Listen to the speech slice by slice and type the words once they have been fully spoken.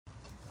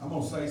I'm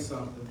going to say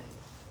something,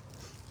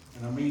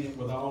 and I mean it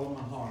with all of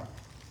my heart.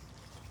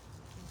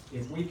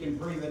 If we can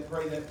pray that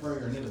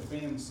prayer and it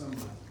offends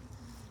somebody,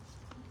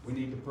 we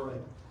need to pray.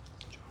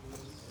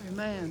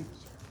 Amen.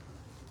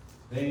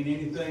 There ain't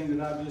anything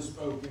that I just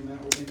spoke in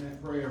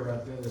that prayer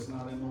right there that's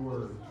not in the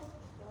Word.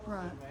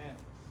 Right.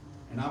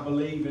 And I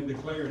believe in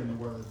declaring the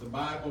Word. The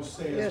Bible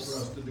says for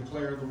us to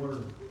declare the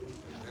Word.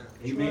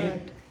 Amen?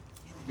 Right.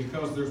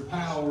 Because there's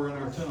power in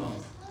our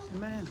tongue.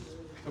 Amen.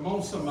 Come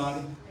on,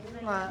 somebody.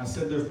 Right. I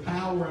said there's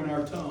power in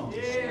our tongue.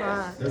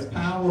 Right. There's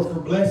power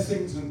for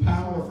blessings and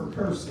power for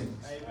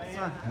cursings. Right.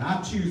 And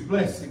I choose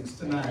blessings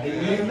tonight.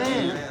 Amen.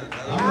 Amen.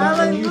 I'm not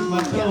going to use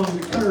my tongue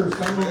to curse.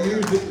 I'm going to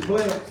use it to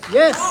bless.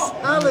 Yes.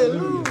 Hallelujah.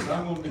 Hallelujah. So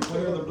I'm going to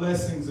declare the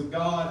blessings of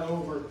God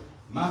over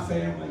my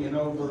family and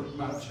over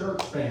my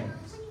church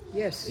families.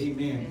 Yes.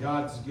 Amen.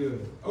 God's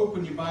good.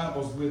 Open your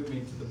Bibles with me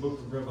to the book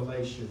of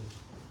Revelation,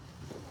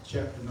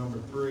 chapter number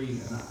 3.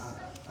 And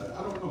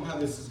I don't know how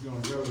this is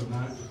going to go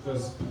tonight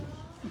because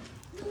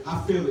I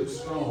feel it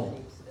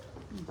strong.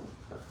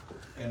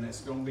 And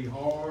it's going to be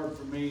hard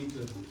for me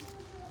to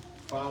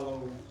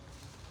follow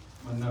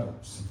my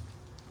notes.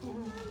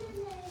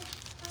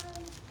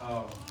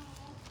 I've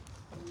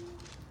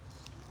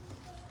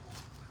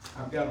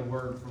got a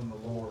word from the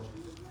Lord.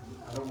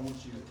 I don't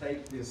want you to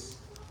take this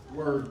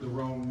word the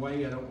wrong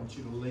way. I don't want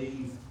you to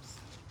leave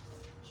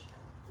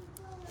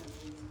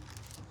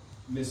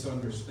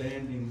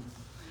misunderstanding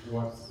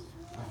what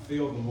I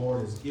feel the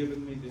Lord has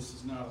given me. This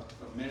is not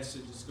a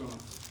message that's going to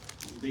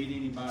beat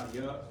anybody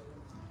up.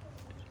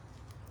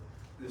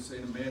 This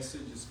ain't a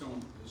message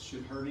that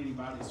should hurt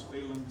anybody's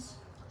feelings.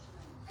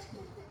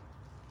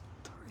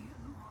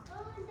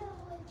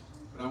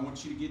 But I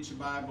want you to get your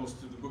Bibles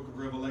to the book of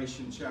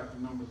Revelation, chapter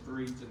number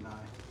 3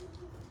 tonight.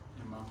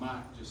 And my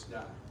mic just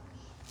died.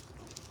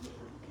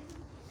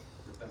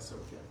 But that's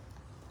okay.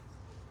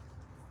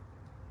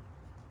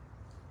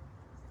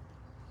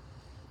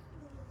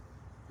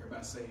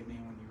 Everybody say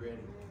amen when you're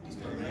ready.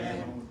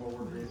 Amen. On the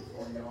board, ready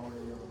for you already.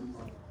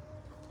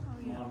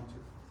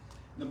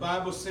 The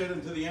Bible said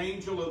unto the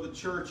angel of the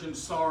church in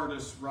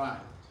Sardis, write,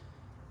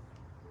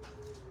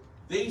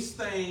 These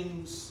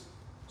things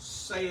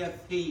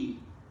saith he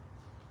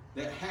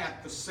that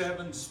hath the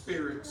 7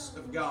 spirits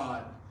of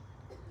God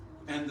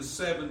and the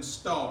 7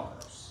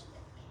 stars.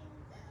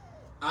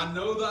 I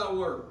know thy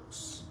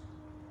works,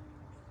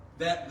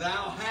 that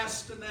thou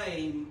hast a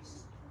name,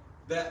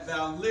 that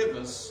thou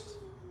livest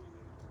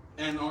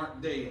and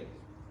art dead.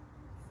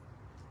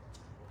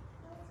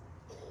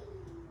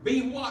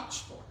 Be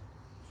watchful.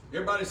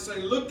 Everybody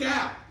say, look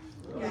out.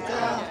 Look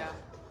out.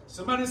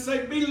 Somebody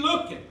say, be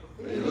looking.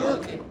 Be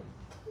looking.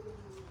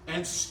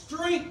 And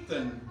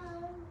strengthen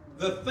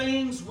the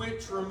things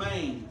which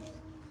remain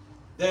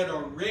that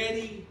are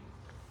ready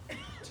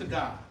to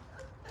die.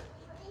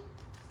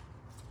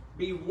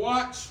 Be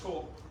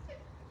watchful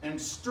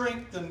and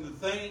strengthen the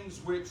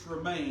things which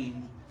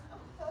remain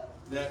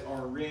that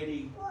are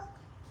ready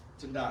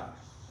to die.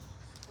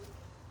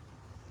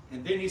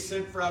 And then he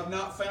said, For I have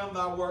not found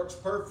thy works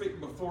perfect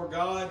before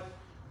God.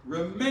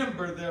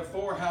 Remember,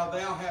 therefore, how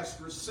thou hast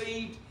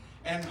received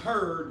and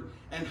heard,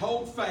 and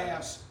hold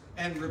fast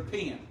and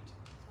repent.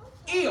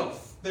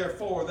 If,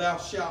 therefore, thou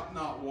shalt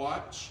not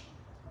watch,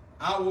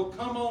 I will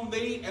come on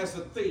thee as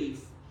a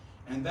thief,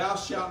 and thou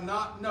shalt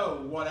not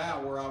know what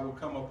hour I will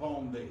come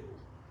upon thee.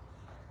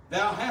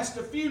 Thou hast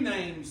a few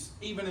names,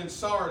 even in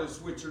Sardis,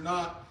 which have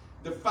not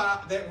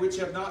defiled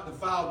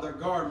their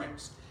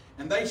garments,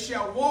 and they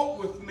shall walk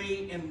with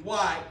me in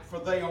white, for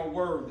they are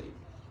worthy.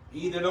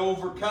 He that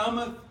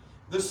overcometh,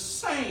 the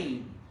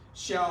same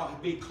shall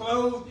be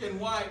clothed in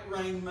white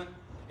raiment,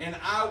 and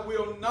I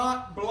will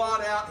not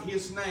blot out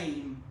his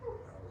name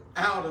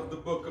out of the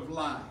book of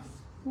life.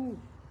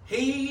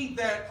 He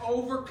that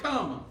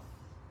overcometh,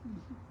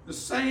 the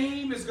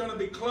same is going to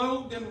be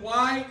clothed in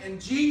white,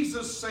 and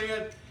Jesus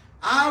said,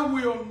 I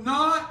will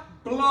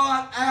not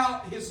blot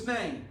out his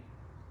name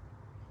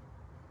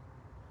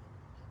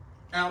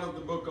out of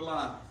the book of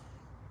life,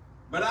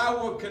 but I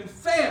will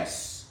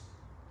confess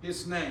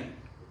his name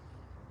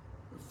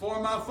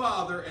before my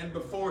Father and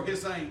before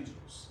his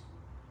angels.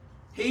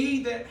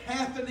 He that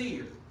hath an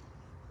ear,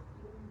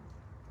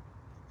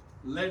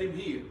 let him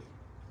hear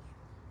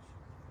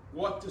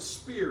what the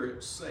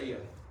Spirit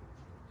saith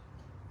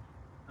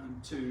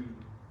unto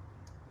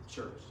the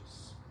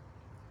churches.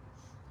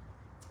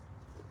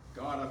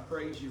 God, I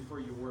praise you for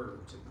your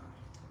word tonight.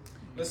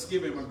 Let's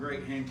give him a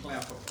great hand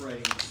clap of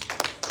praise.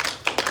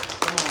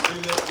 Come on,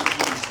 do that for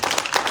Jesus.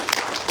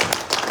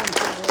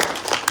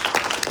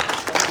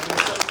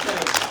 It's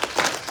okay.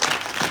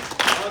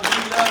 God, we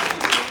love you.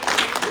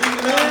 We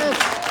love you.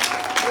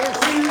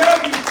 We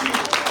love you,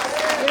 Jesus.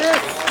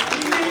 Yes. We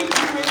need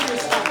you in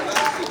this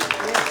life.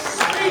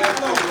 Speak,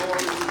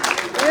 Lord.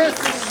 Yes.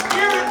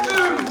 Spirit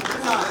move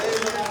tonight.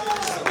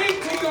 Speak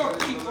to your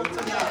people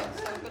tonight.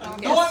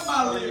 Anoint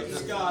my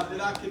lips, God,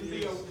 that I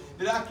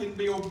can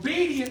be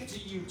obedient to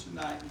you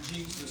tonight in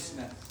Jesus'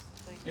 name.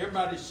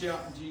 Everybody shout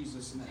in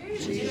Jesus' name.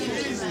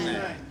 Jesus'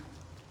 name.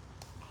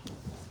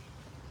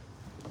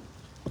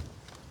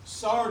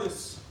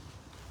 Sardis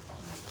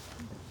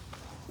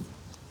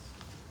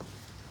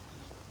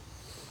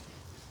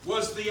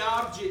was the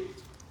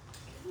object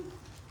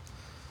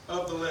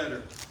of the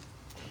letter.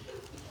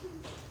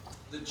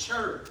 The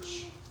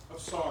church of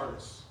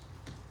Sardis.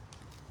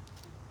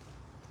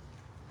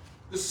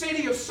 The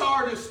city of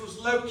Sardis was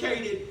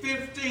located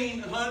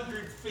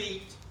 1,500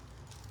 feet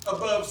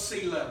above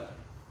sea level.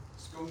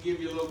 It's going to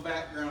give you a little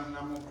background and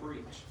I'm going to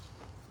preach.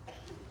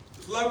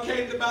 It's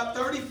located about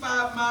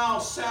 35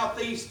 miles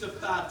southeast of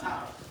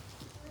Thyatira.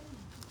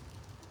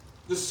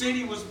 The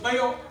city was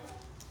built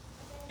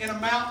in a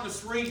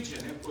mountainous region.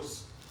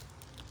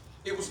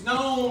 It was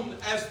known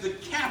as the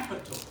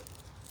capital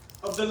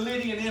of the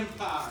Lydian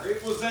Empire.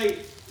 It was a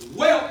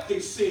wealthy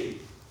city.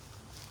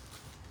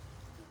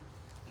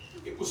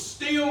 It was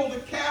still the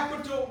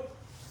capital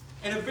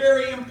and a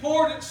very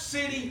important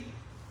city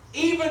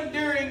even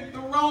during the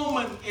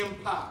Roman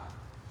Empire.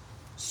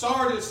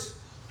 Sardis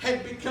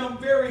had become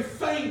very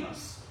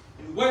famous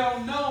and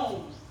well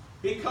known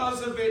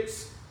because of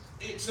its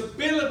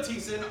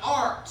abilities in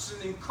arts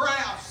and in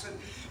crafts. And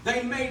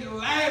they made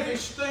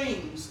lavish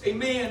things,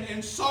 amen,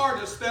 in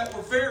Sardis that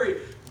were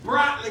very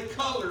brightly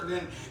colored,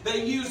 and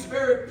they used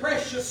very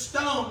precious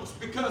stones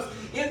because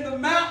in the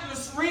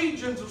mountainous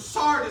regions of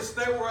Sardis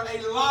there were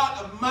a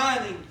lot of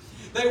mining.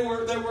 There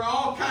were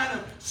all kind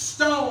of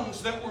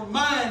stones that were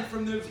mined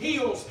from the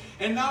hills,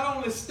 and not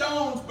only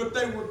stones, but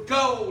they were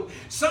gold.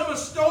 Some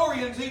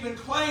historians even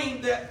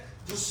claim that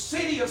the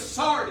city of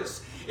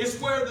Sardis is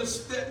where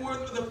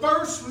the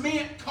first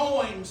mint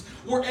coins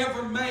were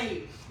ever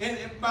made, and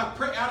out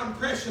of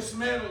precious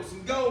metals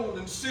and gold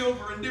and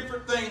silver and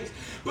different things.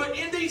 But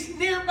in these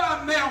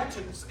nearby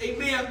mountains,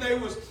 amen, there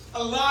was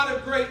a lot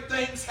of great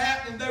things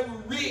happening. They were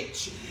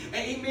rich,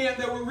 amen.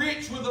 They were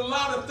rich with a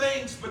lot of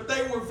things, but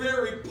they were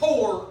very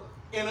poor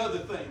in other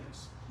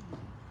things.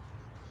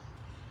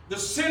 The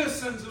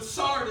citizens of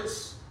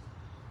Sardis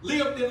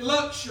lived in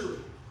luxury,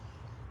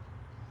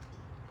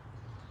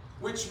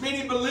 which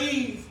many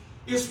believe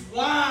is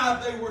why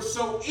they were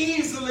so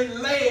easily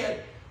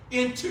led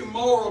into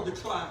moral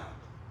decline.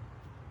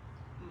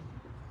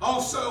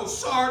 Also,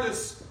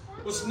 Sardis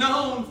was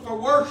known for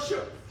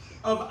worship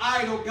of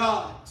idol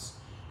gods.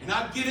 And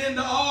I'd get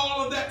into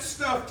all of that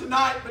stuff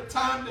tonight, but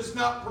time does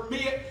not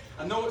permit.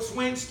 I know it's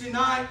Wednesday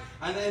night,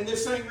 and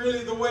this ain't really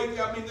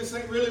this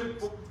ain't really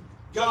what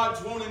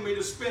God's wanting me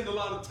to spend a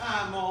lot of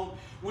time on,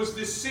 was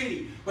this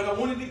city. But I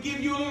wanted to give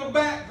you a little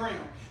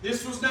background.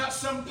 This was not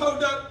some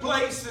podunk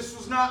place. This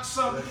was not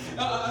some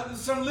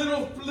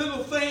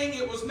little thing.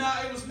 It was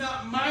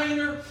not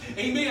minor.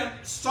 Amen.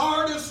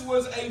 Sardis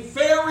was a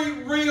very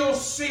real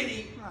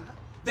city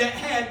that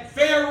had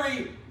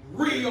very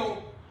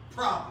real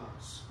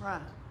problems.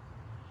 Right.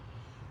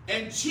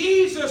 And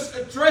Jesus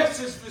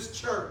addresses this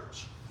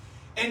church.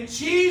 And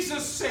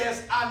Jesus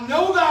says, I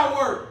know thy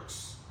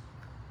works,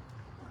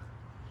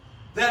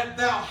 that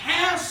thou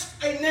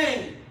hast a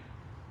name,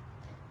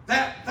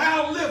 that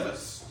thou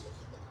livest,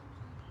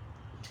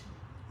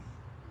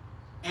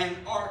 and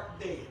art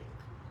dead.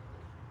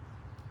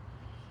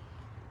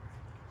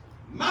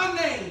 My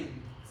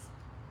name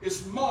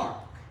is Mark.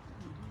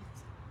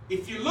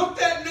 If you look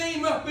that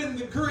name up in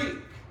the Greek,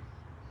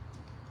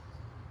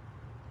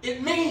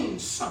 it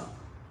means something.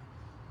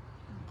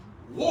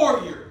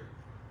 Warrior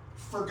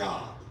for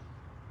God.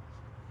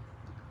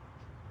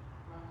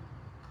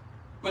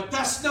 But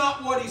that's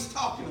not what he's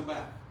talking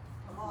about.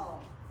 Come on.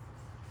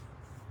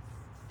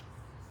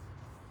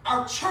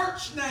 Our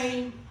church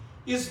name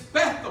is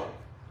Bethel.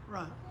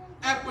 Right.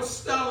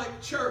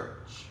 Apostolic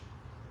Church.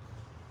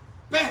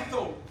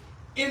 Bethel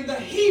in the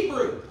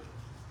Hebrew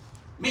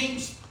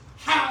means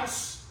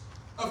house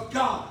of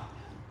God.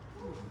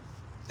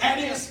 That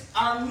is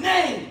our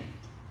name.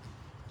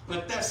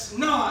 But that's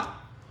not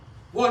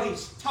what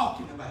he's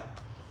talking about.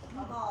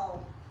 Come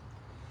on.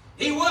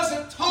 He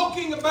wasn't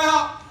talking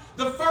about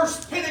the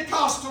first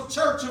Pentecostal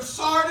church of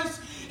Sardis.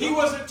 He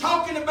wasn't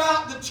talking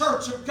about the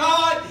church of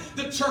God,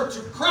 the church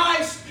of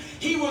Christ.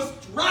 He was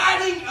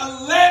writing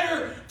a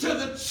letter to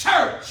the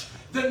church,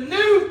 the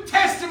New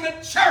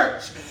Testament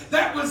church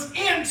that was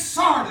in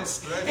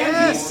Sardis. And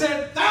he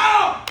said,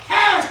 thou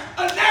hast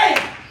a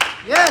name.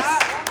 Yes.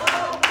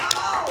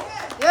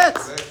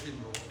 Yes.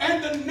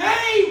 And the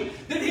name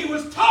that he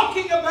was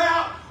talking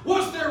about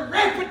was their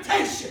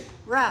reputation.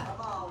 Right.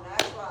 Come on,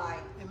 that's right.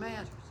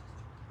 Amen.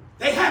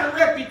 They had a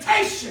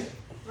reputation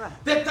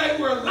that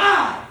they were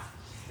alive.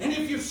 And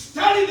if you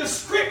study the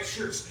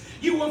scriptures,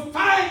 you will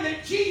find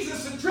that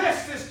Jesus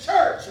addressed this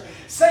church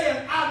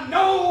saying, I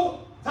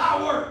know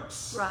thy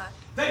works. Right.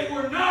 They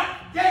were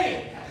not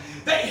dead.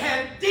 They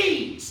had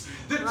deeds.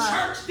 The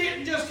church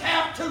didn't just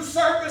have 2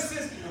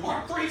 services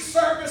or 3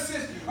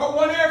 services or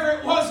whatever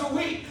it was a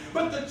week,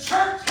 but the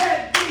church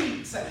had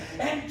deeds.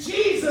 And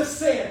Jesus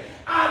said,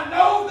 I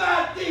know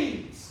thy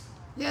deeds.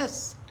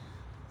 Yes.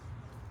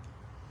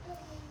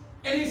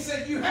 And he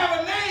said, you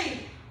have a name.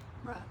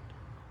 Right.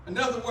 In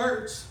other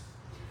words,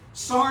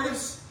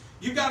 Sardis,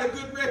 you got a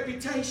good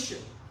reputation.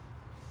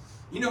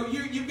 You know,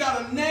 you've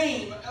got a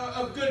name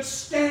of good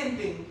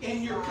standing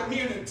in your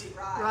community.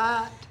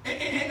 Right.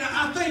 And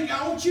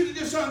I want you to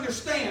just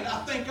understand,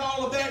 I think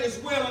all of that is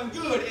well and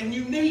good, and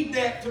you need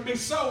that to be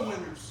soul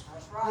winners.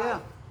 That's right. Yeah.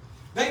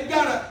 They've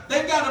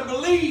got to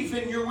believe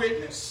in your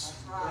witness.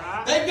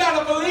 Right. They've got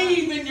to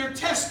believe in your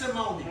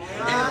testimony.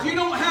 And if you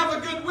don't have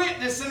a good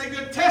witness and a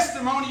good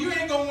testimony, you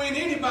ain't going to win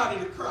anybody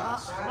to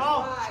Christ. That's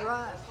on.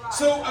 right.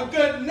 So a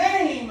good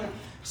name,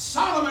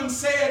 Solomon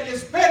said,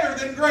 is better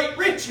than great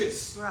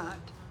riches. Right.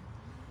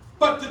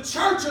 But the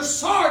church of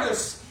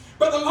Sardis,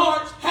 Brother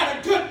Lawrence, had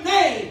a good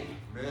name.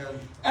 Amen.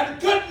 And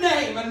a good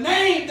name, a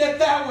name that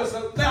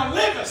thou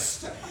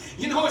livest.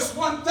 You know, it's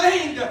one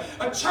thing to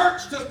a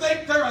church to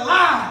think they're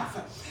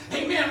alive.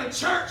 Amen. A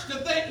church to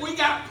think we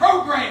got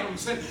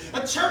programs, and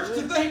a church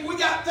to think we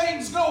got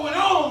things going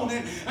on,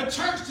 and a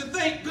church to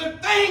think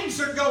good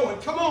things are going.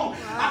 Come on.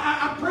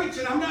 I'm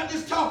preaching. I'm not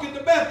just talking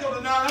to Bethel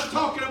tonight. I'm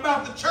talking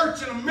about the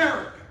church in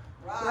America.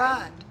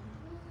 Right.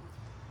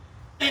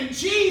 And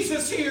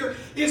Jesus here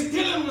is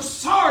dealing with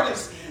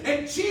Sardis.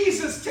 And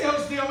Jesus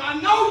tells them, I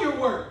know your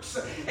works,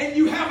 and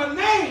you have a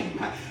name,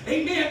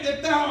 amen,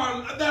 that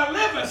thou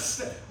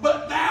livest,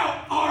 but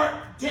thou art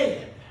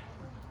dead.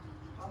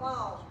 Come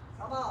on.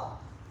 Come on.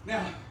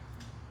 Now,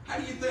 how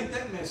do you think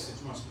that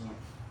message must have went?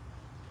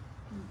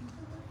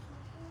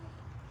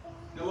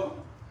 Hello?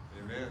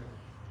 Amen.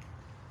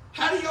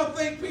 How do y'all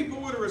think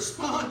people would have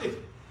responded?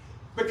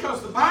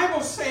 Because the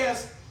Bible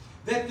says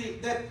that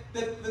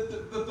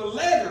the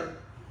letter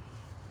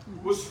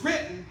was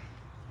written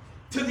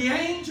to the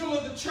angel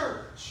of the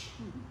church.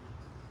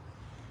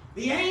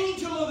 The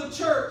angel of the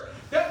church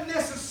doesn't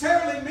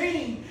necessarily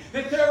mean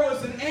that there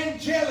was an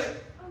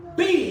angelic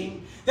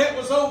being that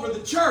was over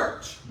the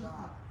church.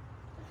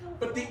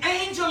 But the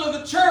angel of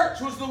the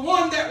church was the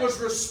one that was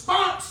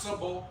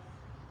responsible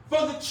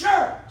for the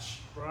church.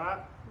 Right.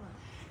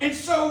 And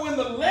so when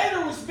the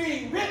letter was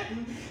being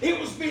written, it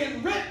was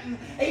being written,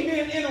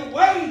 amen, in a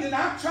way that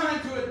I'm trying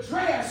to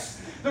address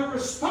the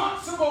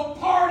responsible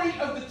party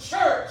of the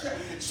church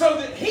so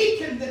that he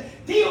can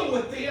deal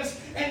with this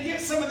and get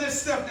some of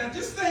this stuff. Now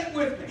just think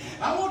with me.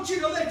 I want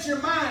you to let your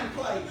mind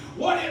play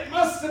what it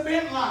must have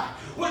been like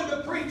when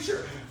the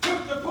preacher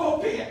took the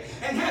pulpit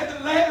and had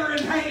the letter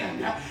in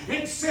hand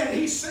and said,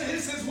 this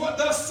is what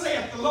thus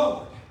saith the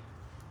Lord.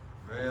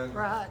 Man.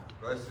 Right.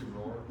 Bless him,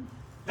 Lord.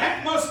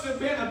 That must have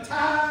been a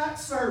tight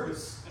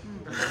service.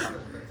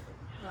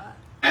 Right.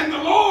 And the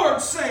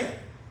Lord said,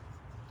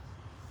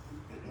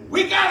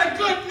 we got a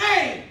good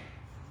name.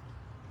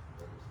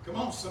 Come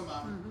on,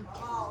 somebody.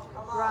 Come on.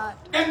 Come on. Right.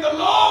 And the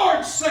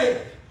Lord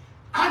said,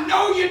 I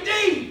know your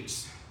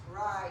deeds.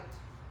 Right.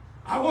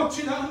 I want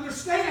you to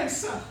understand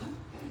something.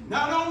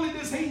 Not only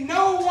does he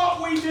know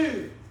what we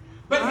do,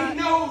 but he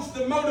knows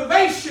the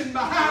motivation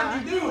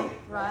behind you doing it.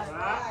 Right.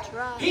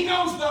 Right. He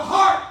knows the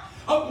heart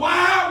of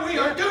why we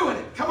are doing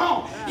it. Come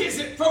on. Is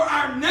it for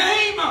our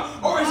name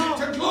or is it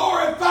to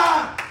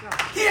glorify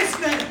his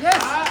name?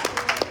 Yes.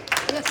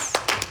 Yes.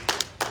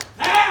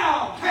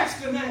 Thou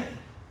hast a name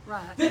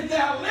Right. that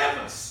thou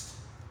livest,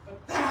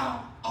 but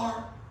thou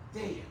art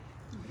dead.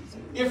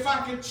 If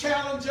I could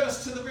challenge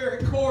us to the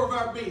very core of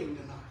our being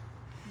tonight,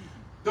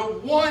 the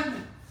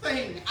one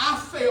thing I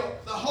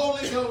felt the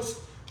Holy Ghost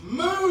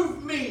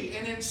move me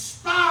and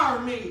inspire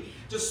me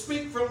to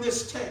speak from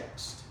this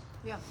text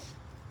Yeah.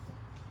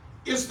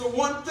 is the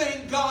one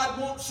thing God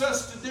wants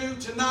us to do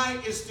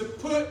tonight is to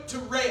put to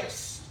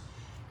rest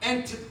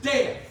and to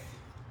death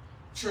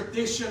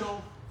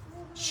traditional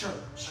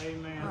church.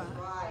 Amen.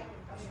 Right.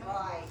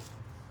 Right.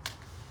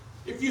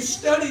 If you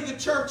study the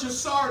church of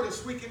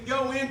Sardis, we can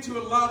go into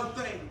a lot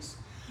of things.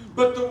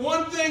 But the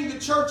one thing the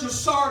church of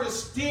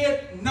Sardis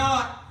did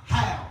not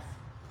have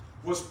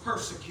was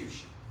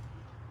persecution.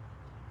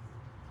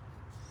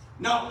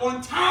 Not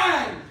one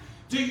time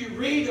do you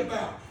read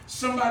about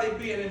somebody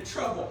being in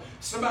trouble,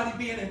 somebody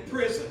being in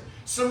prison,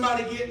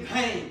 somebody getting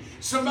hanged,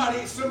 somebody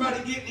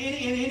getting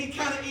in any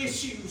kind of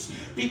issues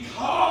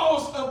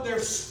because of their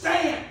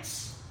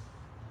stance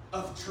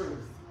of truth.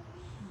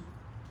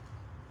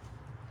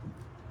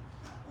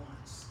 Not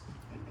once.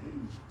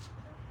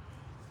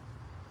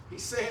 He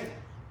said,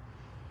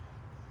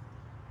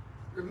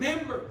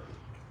 remember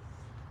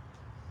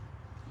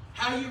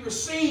how you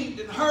received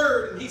and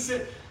heard, and he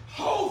said,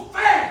 hold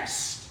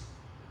fast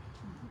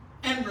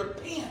and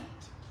repent.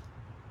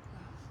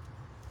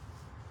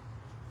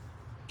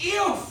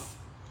 If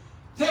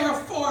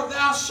therefore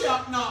thou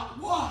shalt not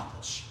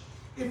watch,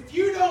 if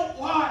you don't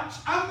watch,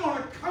 I'm going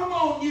to come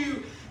on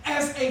you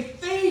as a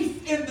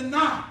thief in the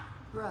night.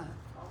 Right.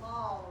 Come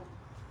on.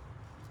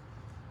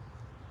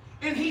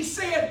 And he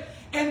said,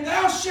 and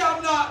thou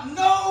shalt not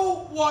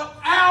know what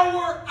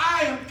hour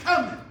I am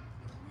coming.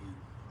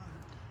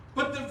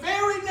 But the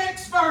very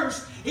next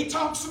verse, he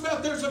talks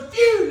about there's a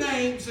few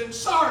names in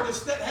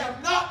Sardis that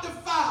have not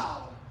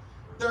defiled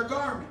their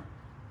garment.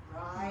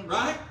 Right.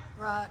 Right?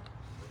 Right.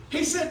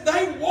 He said,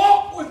 they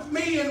walk with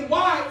me in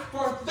white,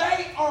 for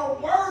they are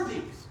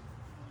worthy.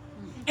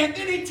 And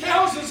then he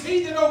tells us,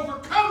 he that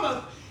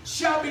overcometh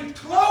shall be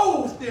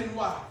clothed in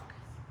white.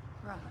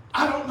 Right.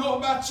 I don't know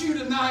about you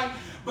tonight,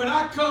 but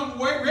I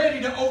come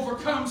ready to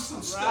overcome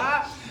some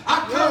stuff.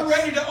 I come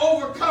ready to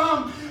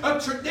overcome a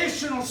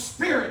traditional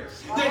spirit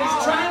that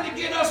is trying to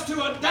get us to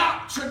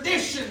adopt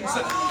traditions.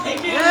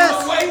 Amen.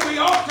 The way we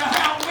ought to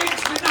have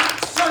Wednesday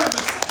night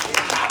service.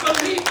 I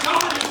believe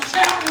God is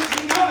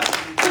challenging us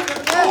to the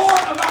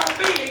core of our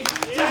being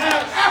to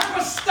have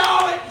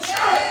apostolic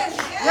church.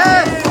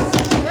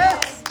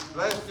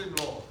 Bless him,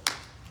 Lord.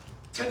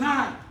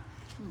 Tonight,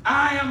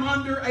 I am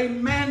under a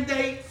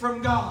mandate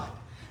from God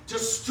to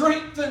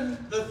strengthen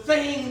the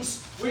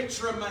things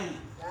which remain.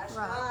 That's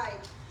right.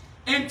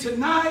 And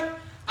tonight,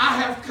 I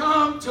have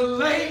come to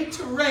lay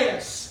to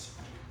rest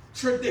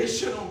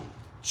traditional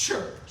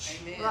church.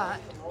 Amen. Right.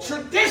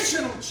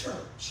 Traditional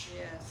church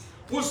Yes.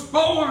 was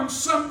born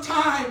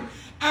sometime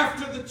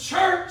after the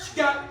church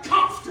got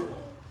comfortable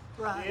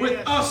Right.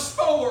 with us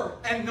four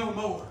and no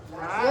more.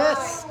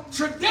 Yes.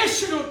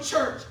 Traditional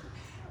church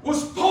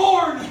was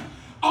born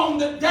on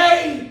the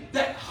day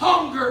that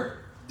hunger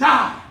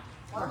died.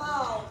 Come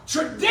on.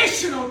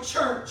 Traditional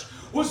church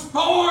was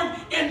born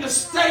in the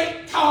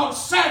state called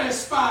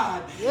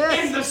satisfied,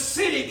 Yes. in the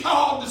city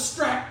called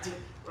distracted.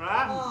 Come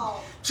on.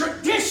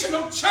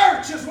 Traditional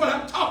church is what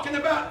I'm talking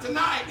about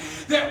tonight,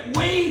 that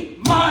we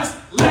must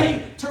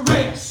lay to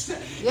rest. It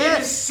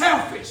Yes. is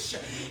selfish.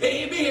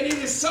 Amen. It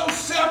is so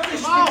selfish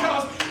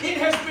because it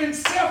has been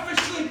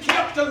selfishly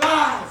kept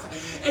alive.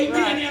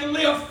 Amen. Right. And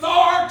lived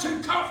far too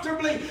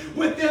comfortably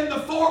within the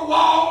four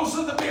walls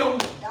of the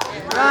building. That's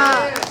Right.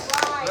 right.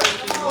 That's right. Bless you,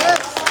 Come Lord. on.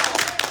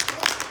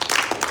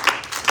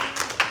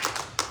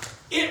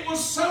 It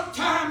was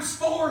sometimes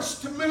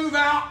forced to move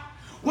out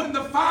when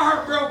the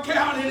fire broke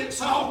out in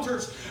its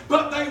altars,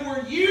 but they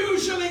were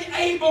usually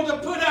able to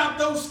put out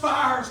those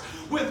fires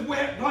with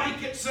wet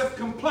blankets of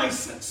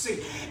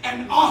complacency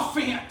and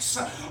offense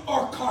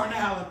or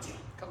carnality.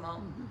 Come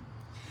on.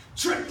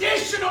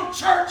 Traditional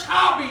church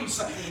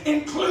hobbies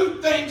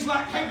include things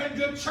like having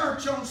good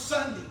church on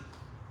Sunday.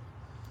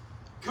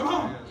 Come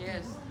on.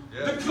 Yes.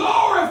 The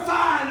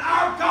glorifying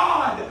our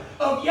God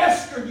of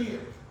yesteryear.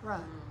 Right.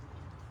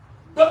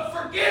 But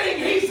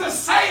forgetting He's the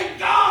same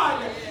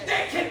God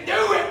that can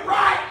do it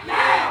right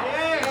now.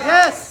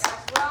 Yes.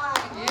 That's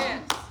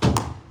right.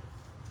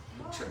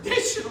 Yes.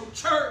 Traditional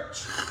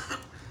church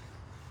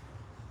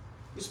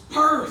is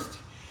birthed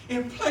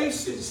in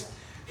places.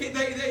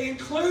 They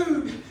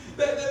include,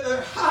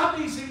 their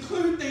hobbies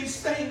include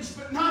these things,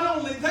 but not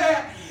only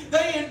that,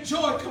 they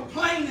enjoy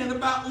complaining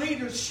about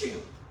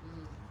leadership,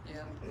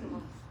 Yeah.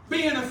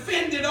 being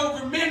offended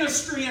over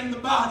ministry in the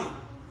body.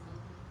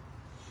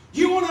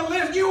 You want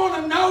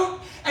to know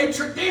a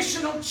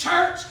traditional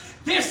church?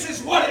 This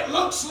is what it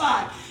looks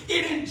like.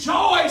 It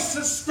enjoys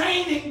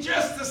sustaining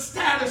just the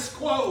status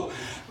quo.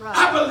 Right.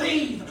 I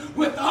believe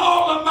with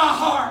all of my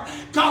heart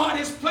God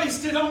has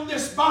placed it on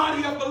this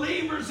body of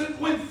believers in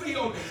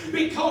Winfield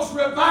because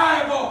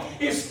revival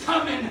is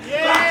coming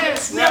like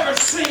it's never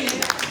seen.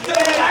 The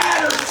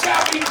latter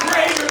shall be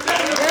greater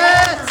than the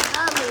former.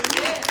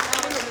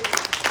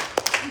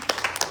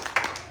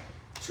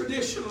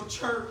 Traditional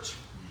church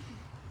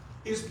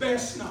is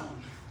best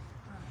known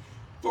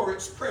for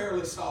its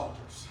prayerless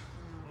altars.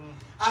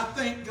 I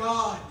thank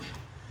God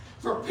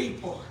for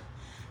people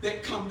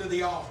that come to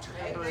the altar.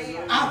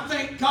 Amen. I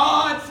thank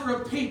God for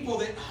a people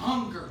that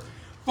hunger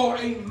for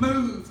a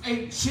move,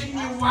 a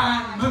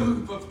genuine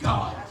move of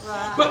God.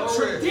 Right. But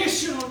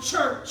traditional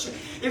church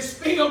is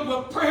filled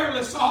with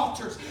prayerless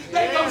altars.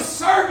 They go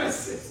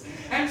services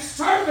and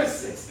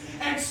services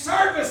and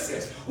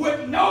services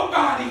with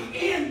nobody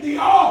in the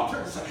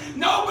altars,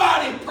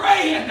 nobody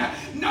praying,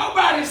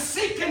 nobody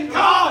seeking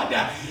God,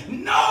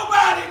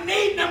 nobody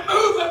needing a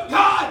move of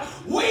God.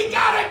 We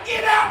got to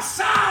get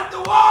outside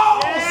the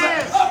walls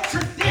of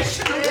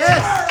traditional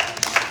church.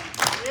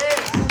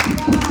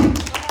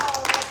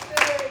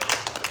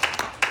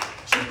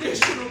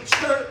 Traditional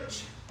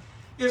church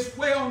is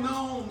well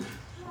known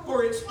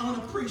for its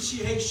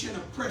unappreciation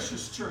of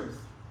precious truth.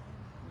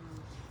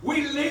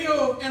 We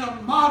live in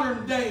a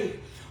modern day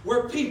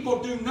where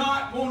people do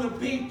not want to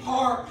be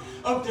part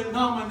of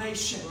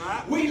denomination.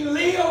 Right. We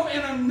live in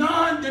a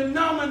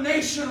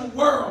non-denominational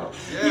world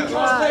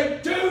because they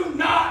do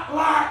not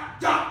like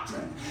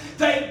doctrine.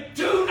 They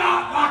do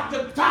not like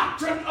the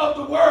doctrine of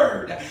the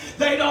Word.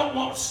 They don't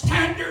want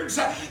standards.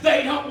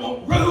 They don't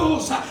want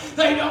rules.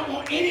 They don't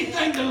want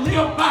anything to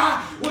live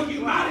by. Well,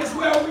 you might as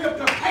well rip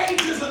the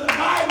pages of the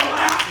Bible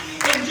out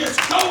and just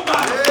go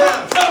by the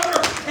front cover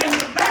and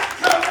the back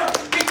cover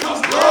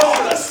because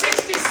all the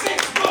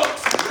 66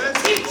 books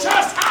teach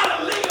us how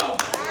to live a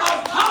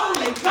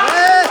holy, godly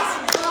life.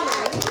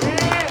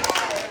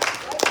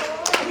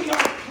 We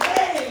are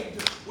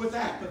plagued with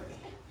apathy.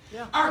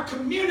 Our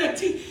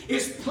community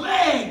is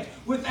plagued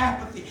with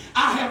apathy.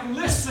 I have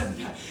listened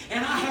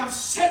and I have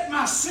set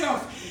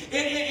myself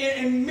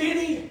in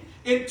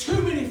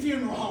too many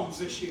funeral homes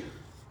this year.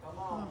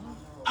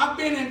 I've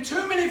been in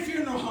too many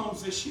funeral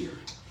homes this year.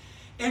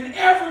 And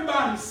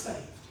everybody's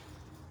saved.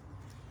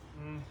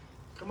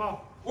 Come on.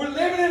 We're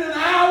living in an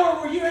hour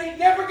where you ain't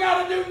never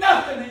got to do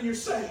nothing and you're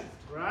saved.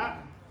 Right.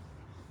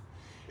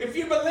 If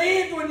you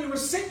believed when you were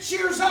 6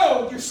 years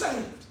old, you're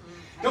saved.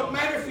 Don't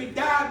matter if you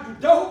died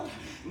with dope,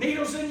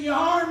 needles in your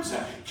arms,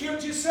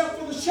 killed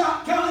yourself with a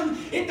shotgun.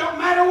 It don't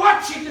matter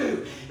what you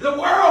do. The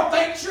world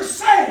thinks you're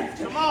saved.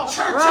 Come on.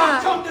 Church, Right.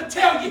 I've come to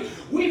tell you,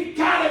 we've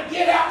got to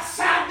get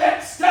outside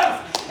that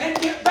stuff and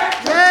get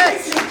back to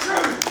Yes. preaching the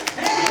truth.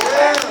 And get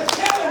back to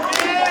telling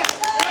people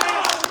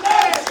God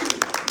loves you.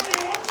 And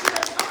He wants you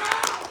to come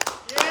out.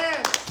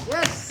 Yes.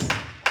 Yes.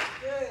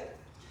 Good.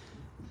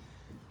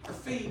 Our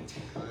feet.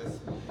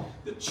 Blessing.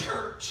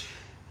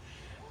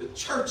 The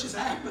church is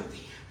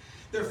apathy.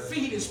 Their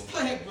feet is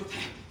plagued with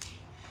apathy.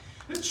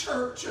 The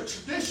church, a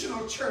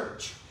traditional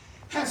church,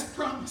 has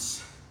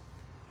promise,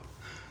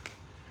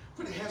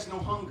 but it has no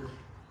hunger.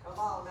 Come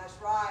on, that's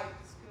right.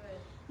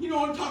 You know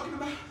what I'm talking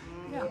about?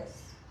 Yeah.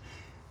 Yes.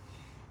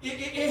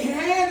 It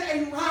had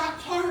a ripe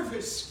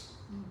harvest,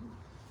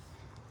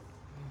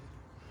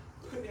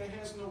 but it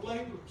has no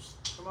laborers.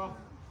 Come on.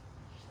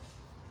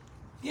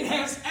 It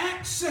has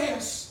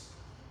access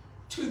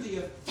to the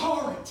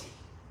authority,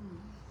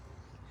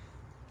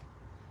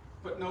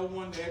 but no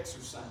one to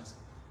exercise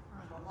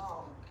it. Come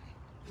on.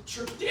 The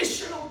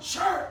traditional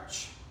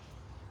church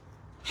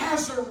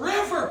has a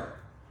river,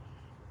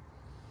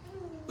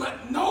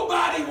 but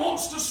nobody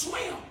wants to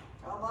swim.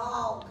 Come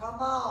on. Come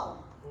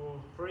on.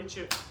 Oh, preach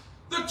it.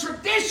 The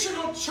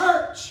traditional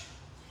church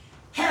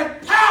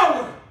had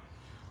power,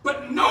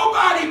 but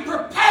nobody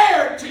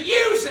prepared to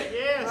use it.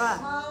 Yes.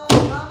 Come Right. on.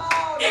 Come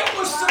on. It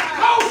was That's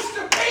right. supposed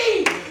to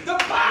be the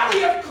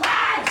body of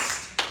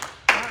Christ.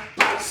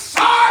 But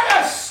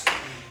Sardis,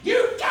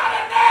 you've got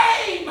a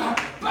name,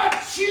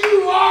 but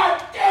you are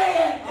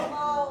dead. Come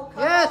on.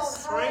 Come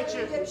Yes. on. Preach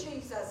it. Hallelujah,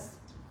 Jesus.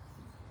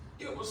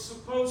 It was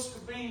supposed to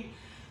be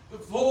the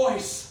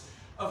voice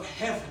of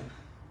heaven,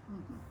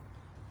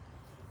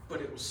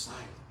 but it was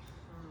silent.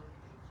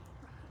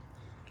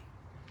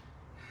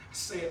 I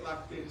say it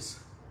like this.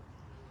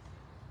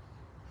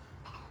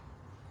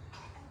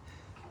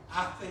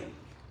 I think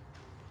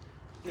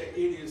that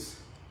it is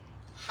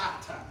high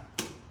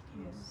time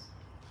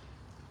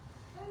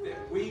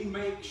that we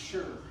make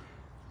sure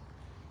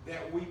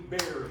that we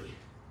bury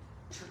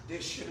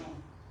traditional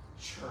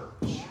church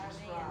That's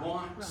right.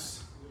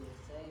 once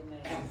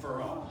and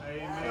for all. That's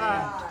Amen.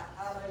 right.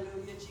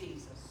 Hallelujah,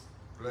 Jesus.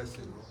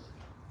 Blessing.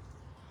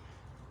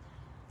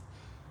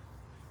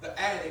 The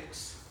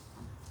addicts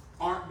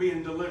aren't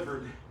being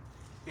delivered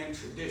in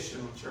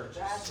traditional churches.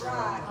 That's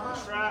right.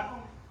 That's right.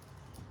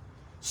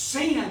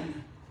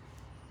 Sin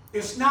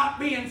is not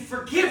being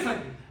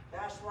forgiven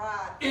That's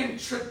right. in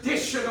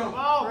traditional Come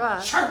on.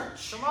 Right.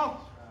 church. Come on.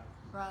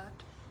 Right.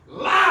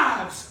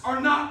 Lives are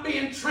not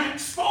being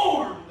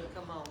transformed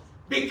Come on.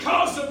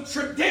 because of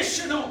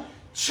traditional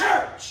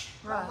church.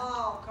 Right. Come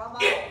on. Come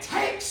on. It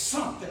takes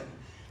something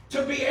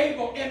to be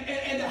able and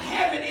to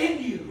have it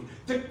in you,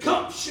 the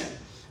gumption.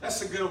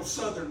 That's a good old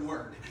southern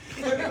word.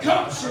 The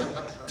gumption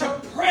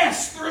to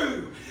press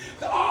through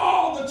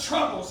all the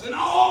troubles and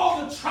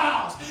all the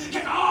trials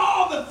and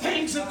all the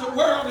things that the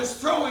world is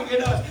throwing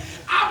at us.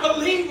 I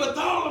believe with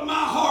all of my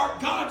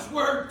heart God's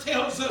word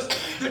tells us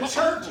the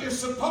church is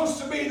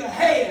supposed to be the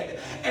head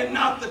and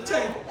not the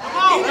tail.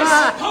 It is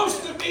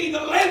supposed to be the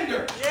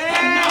lender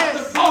and not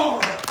the borrower.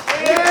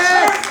 The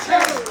church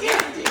has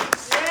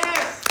giftings.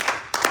 Yes.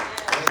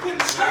 The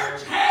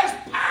church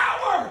has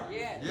power.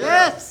 Yes.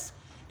 Yes.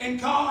 And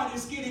God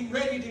is getting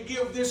ready to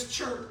give this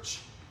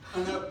church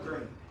an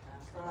upgrade.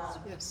 That's right.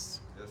 Yes.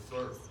 Yes,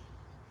 sir.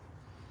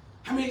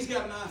 How many's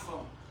got an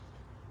iPhone?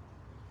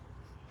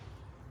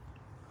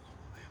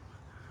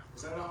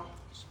 Is that all?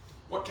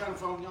 What kind of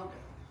phone y'all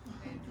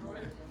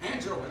got?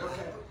 Android,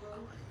 okay.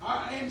 All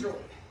right, Android.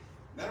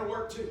 That'll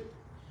work too.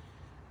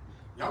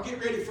 Y'all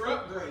get ready for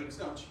upgrades,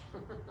 don't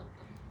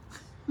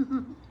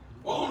you?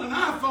 Well, on an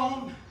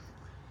iPhone,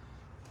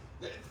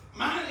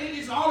 mine, it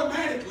is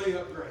automatically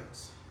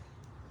upgrades.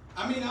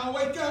 I mean, I'll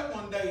wake up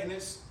one day and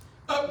it's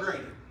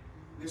upgraded.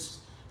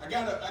 I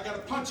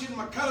gotta punch in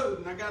my code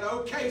and I gotta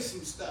okay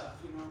some stuff,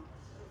 you know.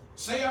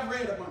 Say I've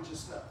read a bunch of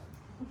stuff.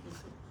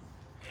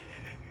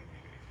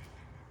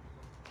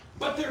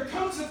 But there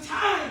comes a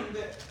time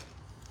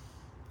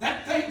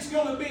that thing's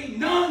gonna be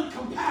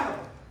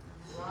non-compatible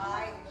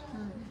Right.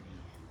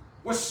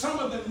 with some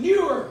of the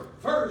newer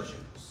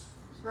versions.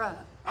 Right.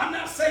 I'm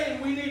not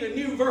saying we need a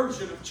new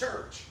version of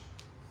church.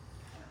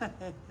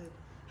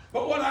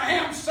 But what I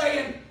am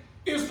saying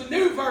is the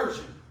new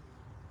version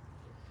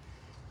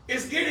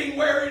is getting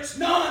where it's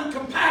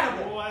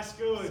non-compatible Oh, that's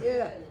good.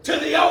 Yeah. to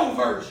the old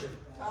version.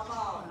 Come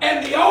on.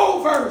 And the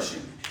old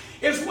version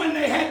is when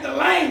they had the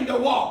lame to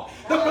walk,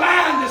 the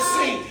blind to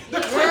see,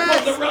 the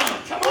crippled to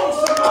run. Come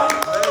on, somebody.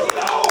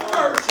 The old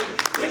version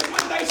is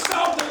when they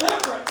saw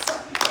deliverance,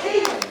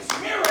 healings,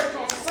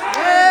 miracles, signs,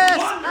 Yes.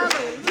 wonders.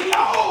 Hallelujah.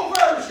 The old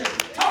version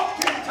talked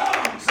in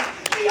tongues.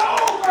 The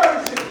old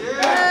version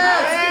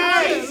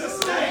Yes. in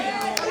Jesus'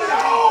 name.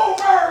 The old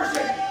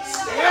version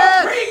still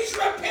Yes. preach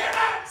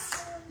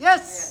repentance.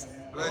 Yes.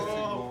 Blessing.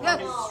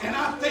 Yes. And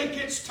I think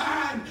it's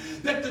time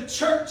that the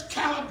church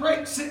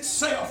calibrates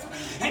itself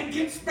and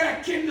gets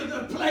back into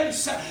the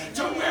place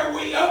to where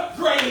we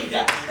upgrade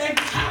and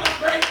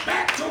calibrate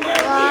back to where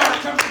we are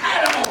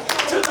compatible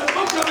to the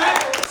book of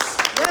Acts.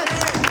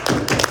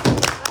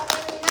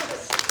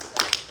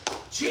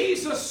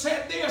 Jesus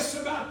said this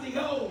about the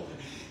old.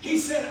 He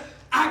said,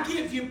 I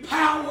give you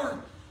power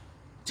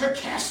to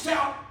cast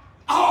out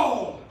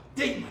all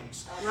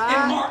demons.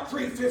 Right. In Mark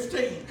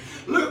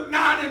 3:15. Luke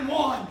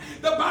 9:1.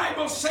 The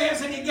Bible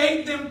says, and he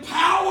gave them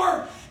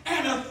power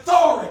and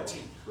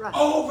authority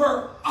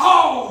over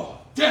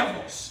all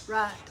devils.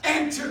 Right.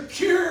 And to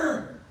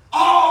cure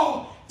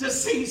all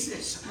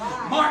diseases.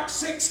 Mark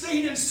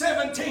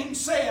 16:17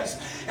 says,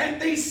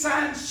 and these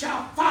signs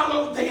shall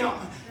follow them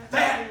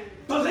that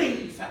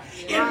believe.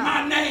 In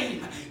my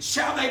name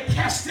shall they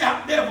cast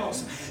out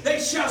devils. They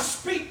shall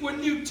speak with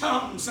new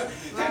tongues.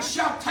 They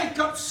shall take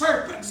up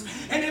serpents.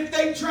 And if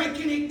they drink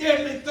any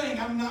deadly thing,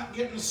 I'm not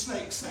getting the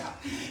snakes out.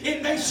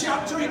 If they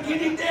shall drink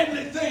any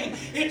deadly thing,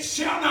 it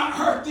shall not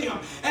hurt them.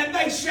 And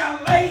they shall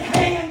lay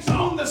hands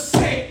on the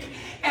sick,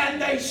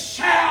 and they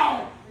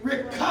shall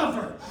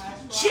recover.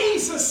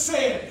 Jesus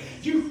said,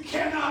 you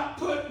cannot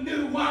put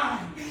new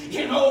wine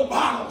in old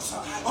bottles,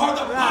 or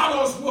the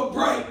bottles will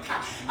break.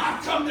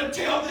 I come to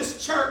tell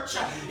this church,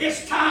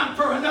 it's time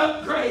for an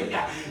upgrade.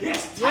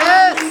 It's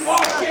time we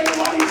walk in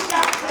what He's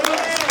got for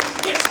us.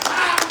 It's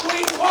time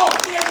we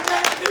walk in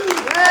that new.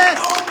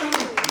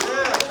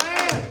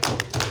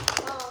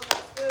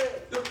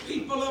 The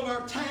people of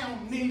our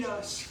town need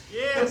us.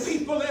 Yes. The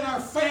people in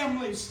our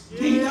families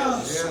need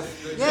us.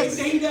 Yes.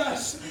 They need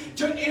us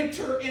to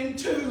enter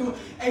into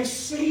a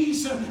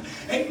season,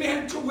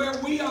 amen, to where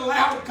we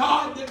allow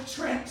God to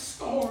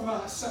transform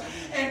us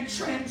and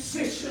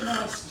transition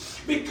us.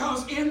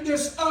 Because in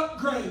this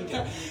upgrade,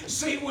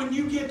 see, when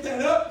you get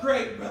that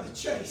upgrade, Brother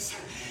Chase,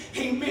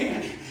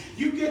 amen,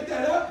 you get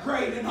that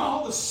upgrade, and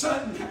all of a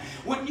sudden,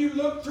 when you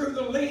look through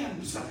the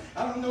lens,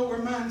 I don't know where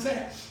mine's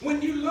at,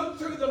 when you look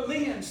through the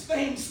lens,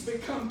 things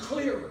become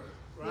clearer.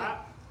 Right.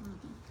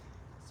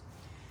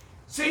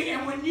 See,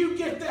 and when you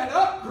get that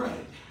upgrade,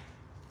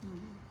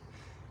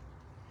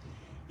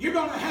 you're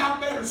going to have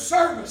better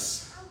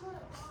service.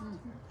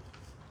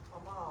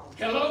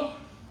 Hello?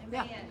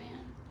 Yeah.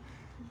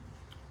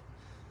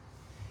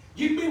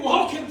 You'd be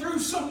walking through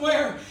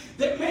somewhere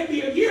that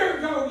maybe a year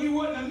ago you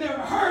wouldn't have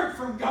never heard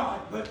from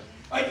God, but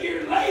a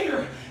year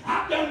later,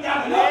 I've done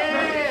got an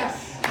upgrade.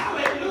 Yes.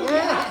 Hallelujah.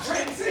 Yes. I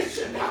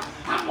transitioned.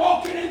 I'm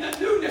walking in the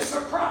newness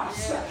of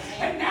Christ.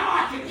 And now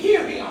I can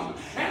hear Him.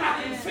 And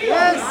I can feel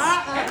Yes. Him.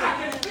 And I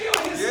can feel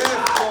His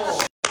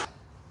touch.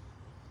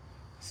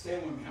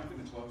 Stand with me. I'm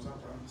going to close, I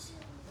promise.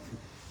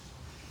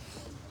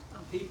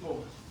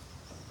 People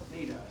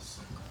need us.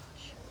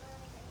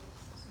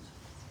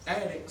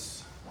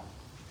 Addicts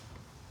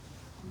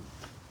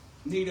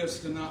need us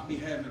to not be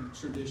having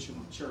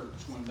traditional church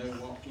when they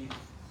walk in.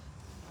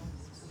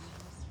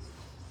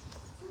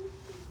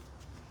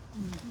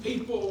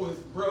 People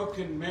with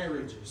broken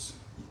marriages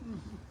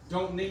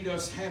don't need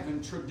us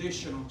having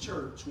traditional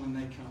church when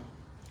they come.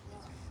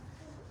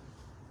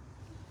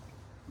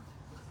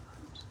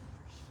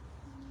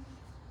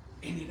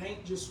 And it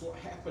ain't just what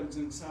happens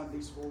inside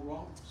these four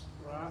walls.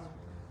 Right.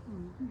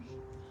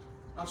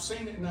 I've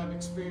seen it and I've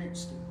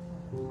experienced it.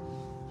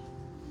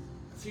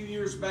 A few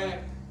years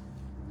back,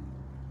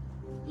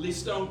 Lee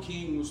Stone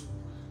King was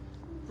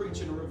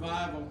preaching a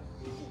revival.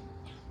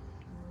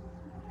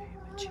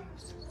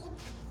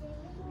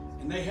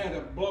 And they had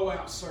a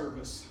blowout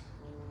service.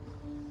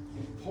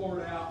 It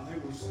poured out,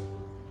 and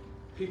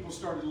people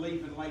started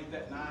leaving late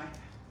that night.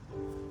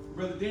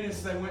 Brother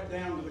Dennis, they went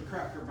down to the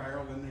Cracker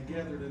Barrel, and they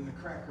gathered in the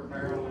Cracker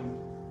Barrel, and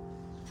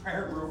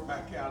prayer broke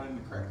back out in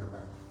the Cracker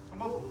Barrel.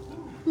 Come on.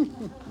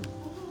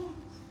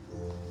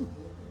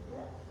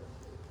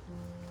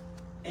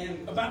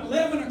 And about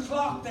 11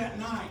 o'clock that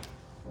night,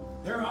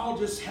 they're all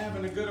just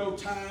having a good old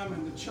time,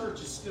 and the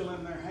church is still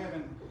in there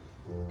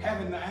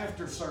having the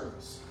after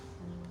service.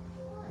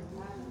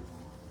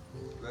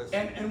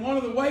 And one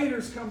of the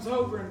waiters comes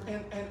over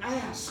and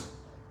asks,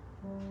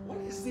 what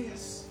is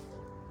this?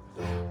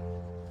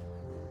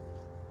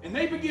 And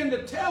they begin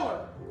to tell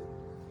her.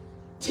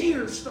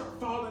 Tears start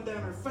falling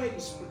down her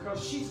face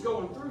because she's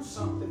going through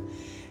something.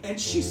 And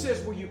she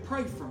says, will you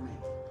pray for me?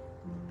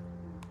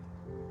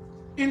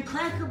 In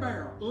Cracker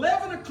Barrel,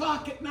 11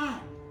 o'clock at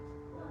night.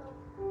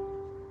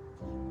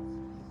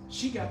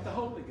 She got the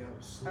Holy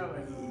Ghost.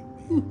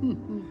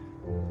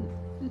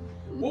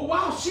 Well,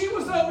 while she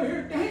was over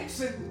here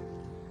dancing,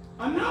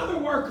 another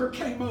worker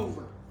came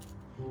over.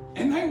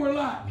 And they were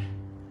like,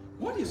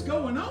 what is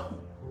going on?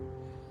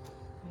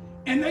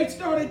 And they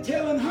started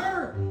telling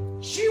her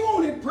she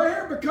wanted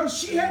prayer because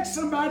she had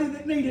somebody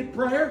that needed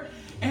prayer.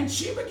 And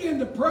she began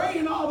to pray,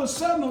 and all of a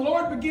sudden the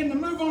Lord began to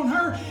move on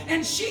her,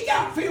 and she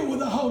got filled with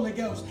the Holy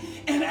Ghost.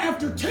 And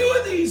after two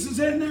of these is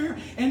in there,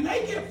 and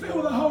they get filled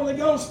with the Holy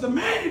Ghost, the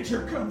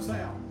manager comes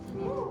out.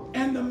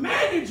 And the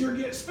manager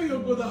gets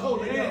filled with the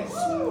Holy Ghost.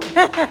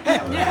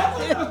 At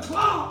 11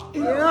 o'clock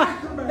in the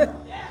Cracker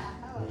Barrel.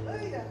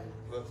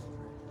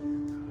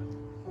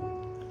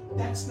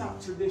 That's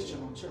not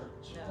traditional church.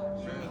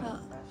 Uh,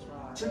 That's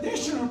right.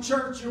 Traditional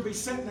church, you'll be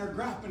sitting there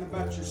griping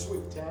about your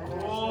sweet tea.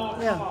 Oh,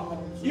 Yeah. come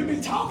on. You'll be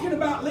talking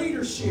about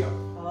leadership.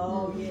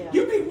 Oh, yeah.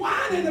 You'll be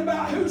whining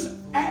about who's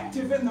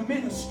active in the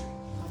ministry.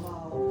 Come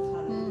on.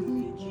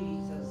 Hallelujah,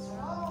 Jesus.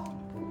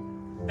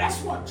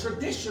 That's what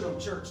traditional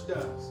church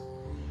does.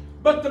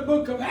 But the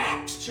book of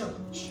Acts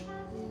church,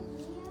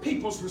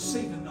 people's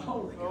receiving the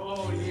Holy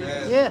Ghost. Oh,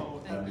 yes. Yeah.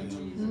 Oh, thank you,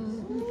 Jesus.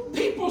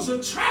 People's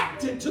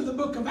attracted to the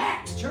book of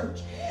Acts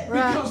church.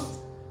 Right. Because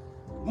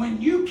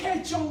when you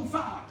catch on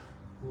fire,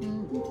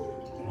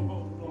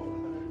 Oh,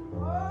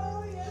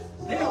 Lord.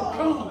 they'll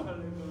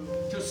come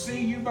to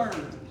see you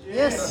burn.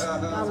 Yes.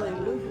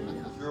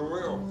 Hallelujah. Sure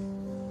will.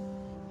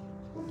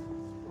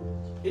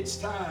 It's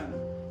time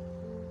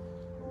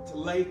to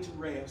lay to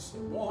rest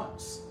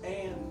once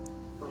and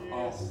for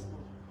all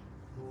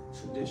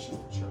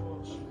traditional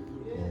church.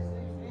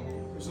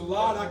 There's a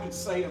lot I could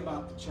say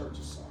about the church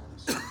of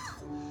Sardis.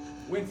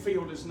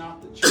 Winfield is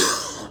not the church of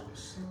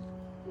Sardis,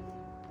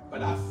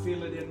 but I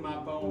feel it in my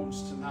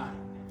bones tonight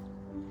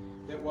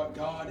that what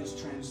God is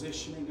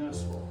transitioning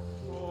us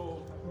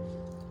for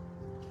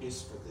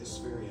is for this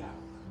very hour.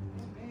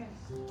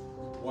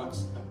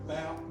 What's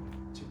about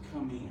to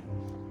come in,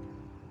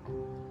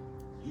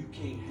 you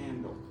can't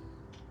handle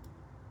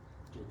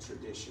your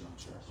traditional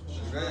church.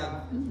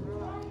 Amen.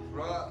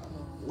 Right.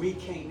 We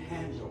can't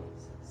handle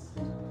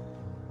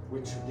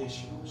with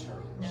traditional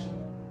church.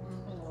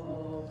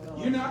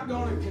 You're not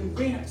going to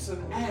convince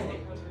an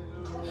addict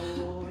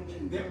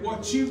that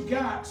what you've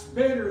got's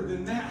better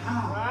than that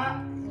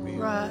high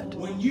Right.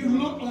 when you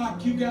look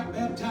like you got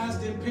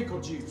baptized in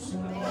pickle juice.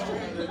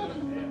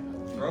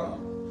 Right.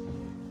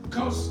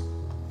 Because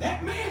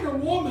that man or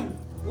woman,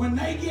 when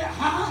they get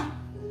high,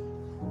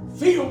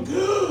 feel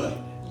good.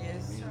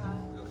 Yes. Yes,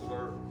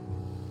 sir.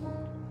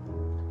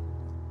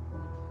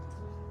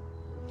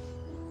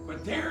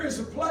 But there is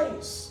a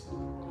place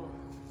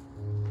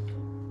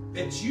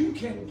that you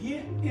can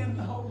get in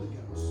the Holy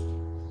Ghost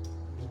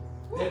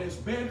that is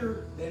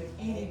better than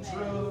any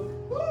drug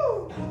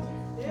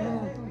out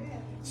there.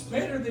 It's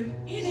better than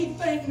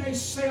anything they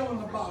sell in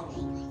a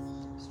bottle.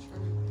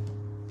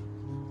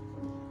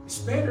 It's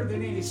better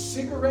than any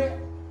cigarette.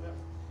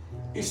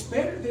 It's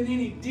better than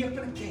any dip in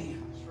a can.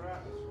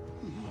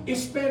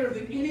 It's better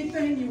than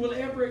anything you will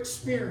ever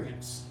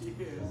experience.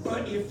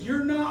 But if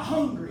you're not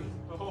hungry,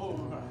 Oh,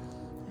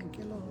 Thank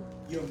you, Lord.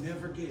 you'll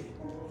never get it.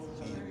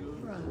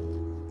 Right.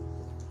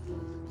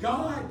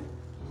 God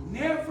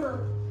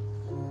never,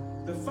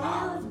 the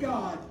fire of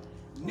God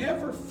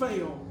never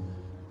fell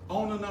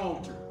on an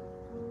altar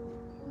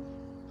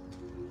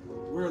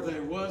where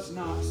there was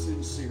not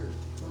sincerity.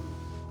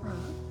 Right.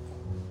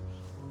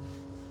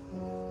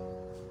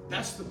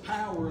 That's the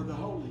power of the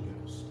Holy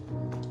Ghost.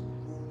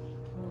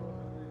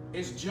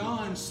 As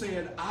John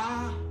said,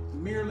 I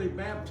merely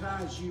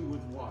baptize you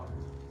with water,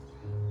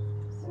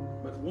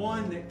 but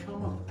one that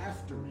cometh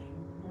after me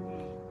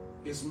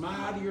is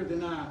mightier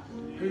than I,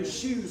 whose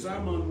shoes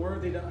I'm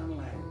unworthy to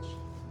unlatch.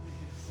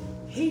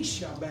 He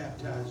shall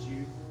baptize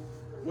you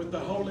with the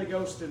Holy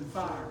Ghost and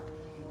fire.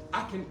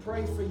 I can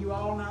pray for you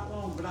all night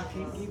long, but I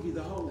can't give you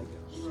the Holy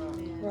Ghost.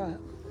 Right.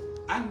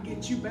 I can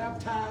get you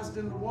baptized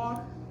in the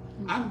water.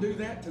 I can do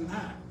that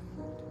tonight.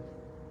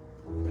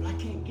 But I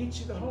can't get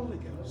you the Holy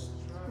Ghost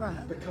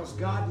Right. because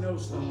God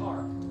knows the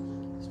heart.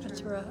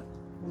 That's right.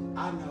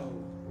 I know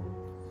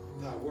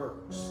thy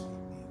works.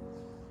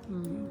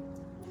 Mm-hmm.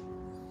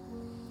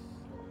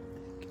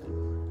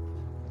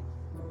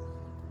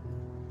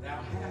 Thou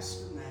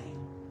hast a name.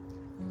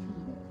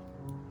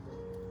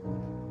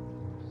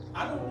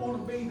 I don't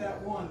want to be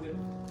that one that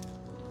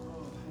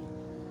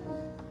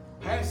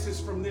passes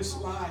from this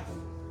life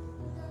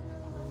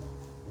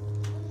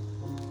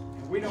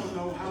and we don't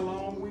know how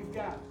long we've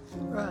got.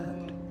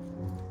 Right.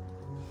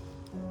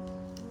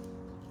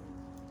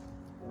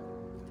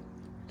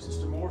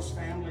 Sister Moore's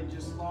family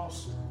just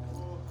lost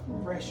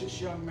a precious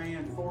young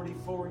man,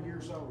 44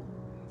 years old.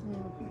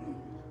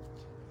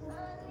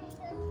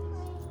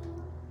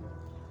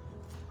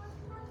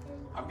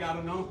 I've got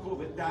an uncle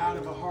that died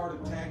of a heart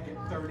attack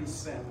at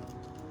 37.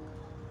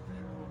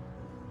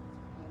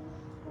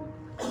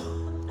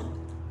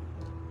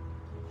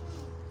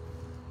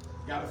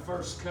 Got a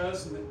first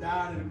cousin that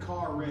died in a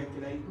car wreck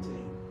at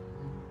 18.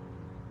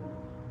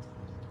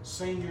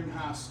 Senior in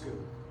high school.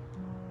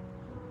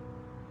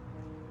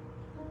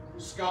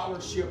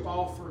 Scholarship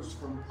offers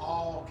from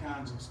all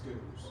kinds of schools.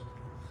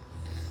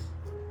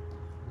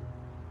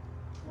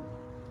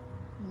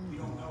 You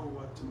don't know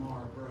what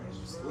tomorrow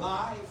brings.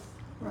 Life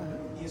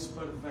is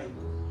but a vapor.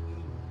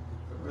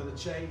 But Brother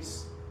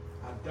Chase,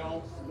 I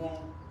don't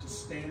want to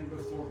stand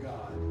before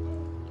God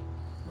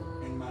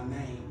and my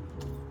name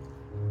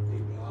be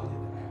blotted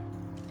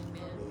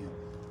out.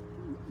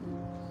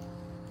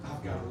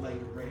 I've got to lay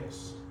to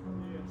rest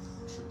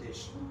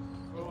tradition.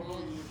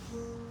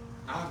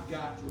 I've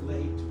got to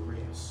lay to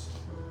rest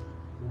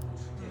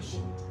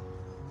tradition.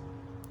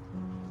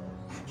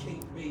 I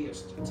can't be a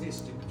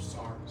statistic of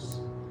Sardis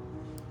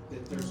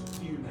that there's a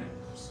few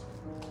names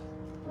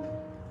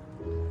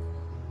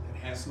that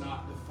has is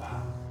not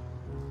defiled.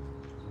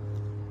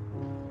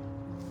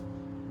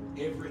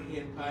 Every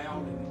head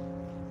bowed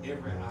and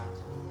every eye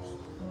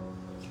closed.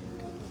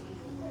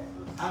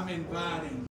 I'm inviting